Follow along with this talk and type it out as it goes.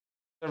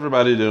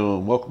Everybody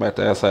doing? Welcome back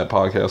to Asshat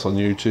Podcast on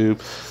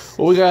YouTube.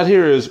 What we got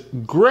here is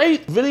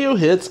Great Video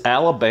Hits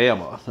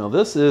Alabama. Now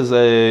this is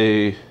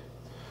a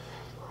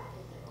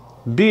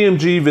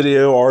BMG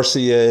Video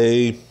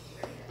RCA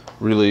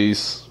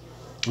release.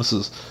 This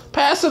is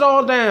Pass It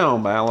On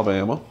Down by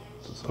Alabama.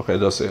 Okay, it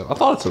does say it. I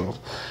thought it's on.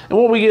 And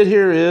what we get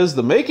here is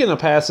the making of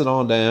Pass It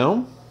On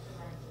Down,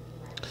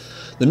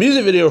 the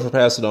music video for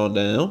Pass It On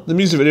Down, the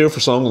music video for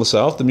Song of the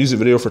South, the music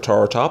video for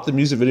Tar Top, the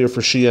music video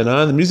for She and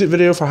I, and the music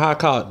video for High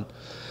Cotton.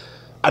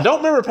 I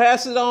don't remember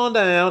Pass It On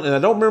Down, and I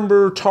don't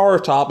remember Tar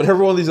Top, but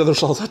every one of these other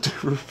songs I do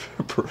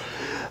remember.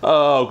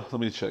 Let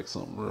me check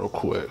something real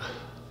quick.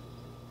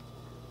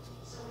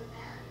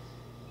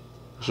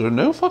 Is there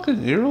no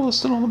fucking ear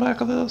listed on the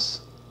back of this?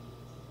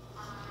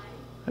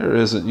 There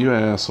isn't, you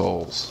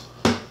assholes.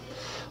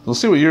 Let's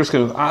see what years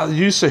came. I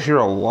used to hear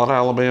a lot of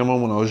Alabama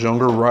when I was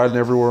younger, riding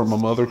everywhere with my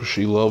mother because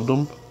she loved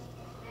them.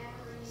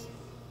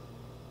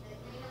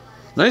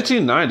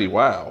 1990,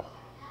 wow.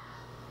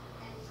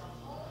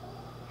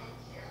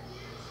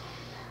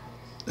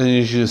 And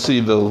you can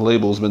see the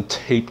label's been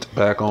taped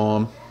back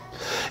on.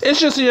 It's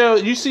just, you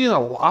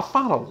know, I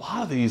find a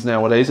lot of these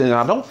nowadays, and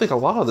I don't think a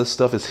lot of this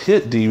stuff is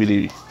hit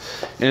DVD.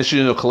 And it's,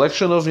 you know, a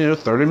collection of,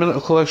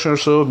 30-minute collection or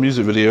so of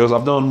music videos.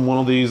 I've done one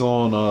of these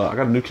on, I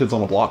got a New Kids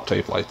on the Block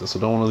tape like this.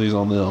 I've done one of these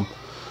on them.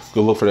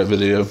 Go look for that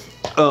video.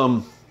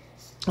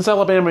 It's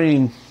Alabama, I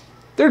mean,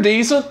 they're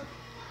decent.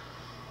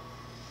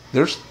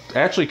 They're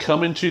actually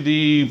coming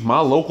to my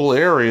local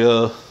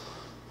area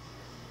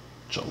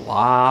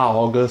July,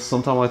 August,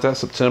 sometime like that,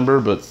 September,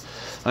 but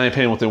I ain't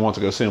paying what they want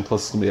to go see them,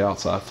 plus it's going to be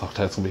outside. Fuck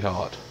that, it's going to be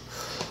hot.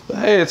 But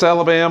hey, it's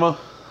Alabama.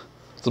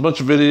 It's a bunch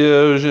of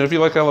videos. If you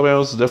like Alabama,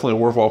 this is definitely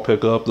a worthwhile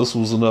pickup. This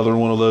was another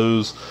one of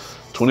those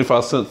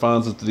 25-cent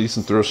finds at the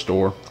decent thrift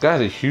store. The guy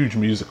had a huge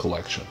music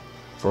collection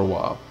for a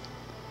while.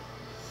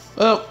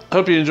 Well,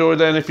 hope you enjoyed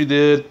that, and if you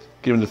did,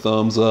 give it a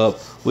thumbs up,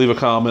 leave a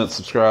comment,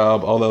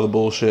 subscribe, all that other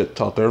bullshit.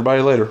 Talk to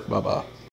everybody later. Bye-bye.